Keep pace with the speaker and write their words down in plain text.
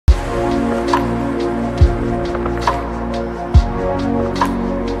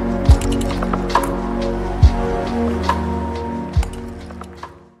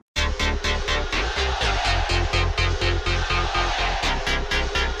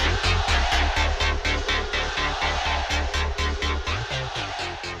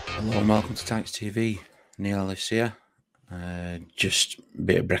Hello and welcome to Tykes Tv. Neil Ellis here. Just a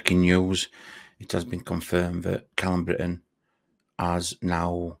bit of breaking news. It has been confirmed that Callum Brittain has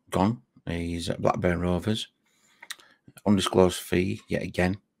now gone. He's at Blackburn Rovers. Undisclosed fee yet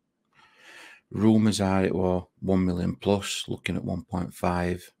again. Rumours are it was 1 million plus, looking at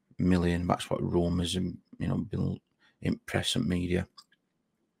 1.5 million. That's what rumours and been in press and media.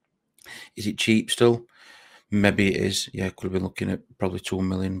 Is it cheap still? Maybe it is. Yeah, could have been looking at probably 2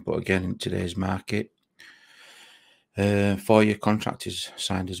 million, but again in today's market. 4-year contract is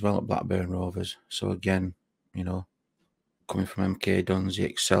signed as well at Blackburn Rovers. So again, coming from MK Dons, he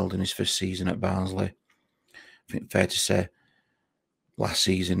excelled in his first season at Barnsley. I think fair to say last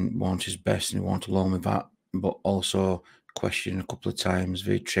season wasn't his best and he wasn't alone with that, but also questioned a couple of times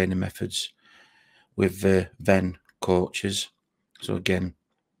the training methods with the then coaches. So again,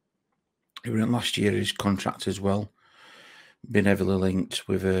 he ran last year his contract as well. Been heavily linked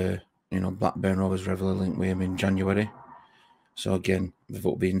with Blackburn Rovers heavily linked with him in January. So again,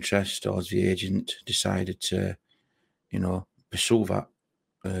 without the interest, or as the agent decided to, pursue that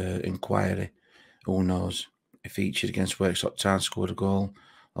inquiry, who knows? He featured against Worksop Town, scored a goal,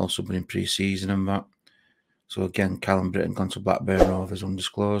 also been in pre-season and that. So again, Callum Brittain gone to Blackburn Rovers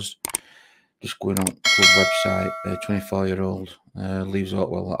undisclosed. Just going on club website, 24-year-old, leaves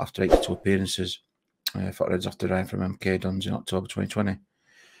Oakwell after 82 appearances. For Reds after Ryan from MK Dons in October 2020.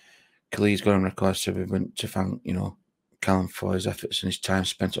 Kelly's got on record to thank, Callum for his efforts and his time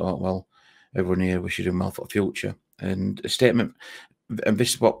spent at Oakwell. Everyone here wishes him well for the future. And a statement, and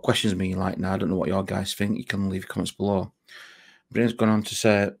this is what questions me like now. I don't know what your guys think. You can leave comments below. Brittain's gone on to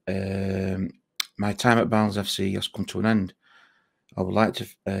say, my time at Barnsley FC has come to an end. I would like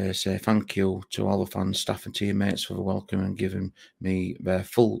to say thank you to all the fans, staff and teammates for the welcome and giving me their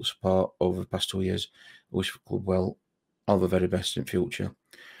full support over the past 2 years. I wish the club well, all the very best in future.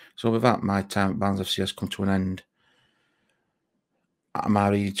 So with that, my time at Barnsley FC has come to an end. I'm not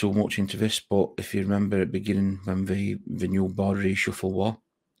reading too much into this, but if you remember at the beginning when the new board reshuffle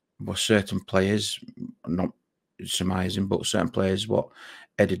was certain players, not surmising, but certain players what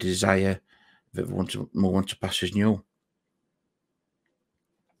had a desire that they want to move on to pastures new.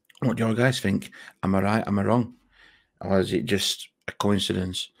 What do you guys think? Am I right? Am I wrong? Or is it just a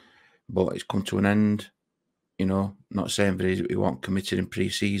coincidence? But it's come to an end. Not saying that he wasn't committed in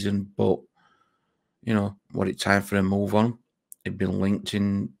pre-season, but what it's time for him to move on. He'd been linked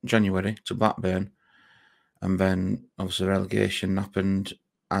in January to Blackburn, and then obviously relegation happened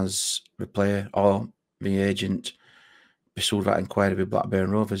as the player or the agent pursued that inquiry with Blackburn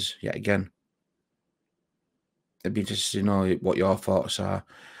Rovers yet again. It'd be interesting to know what your thoughts are.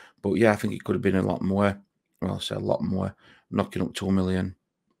 But yeah, I think it could have been a lot more. Well, I'll say a lot more. Knocking up 2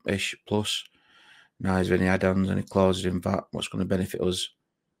 million-ish plus. Now, is there any add-ons, any clauses in that? What's going to benefit us?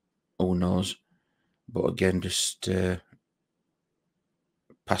 Who knows? But again, just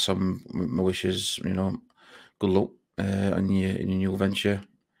pass on my wishes, good luck in your new venture.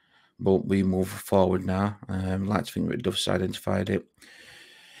 But we move forward now. I'd like to think that Duff's identified it.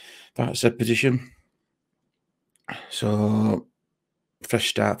 That's a position. So, fresh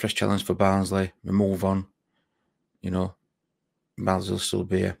start, fresh challenge for Barnsley. We move on. Barnsley will still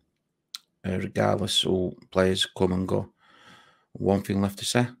be here. Regardless who players come and go. One thing left to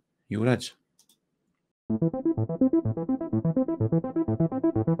say, you Reds.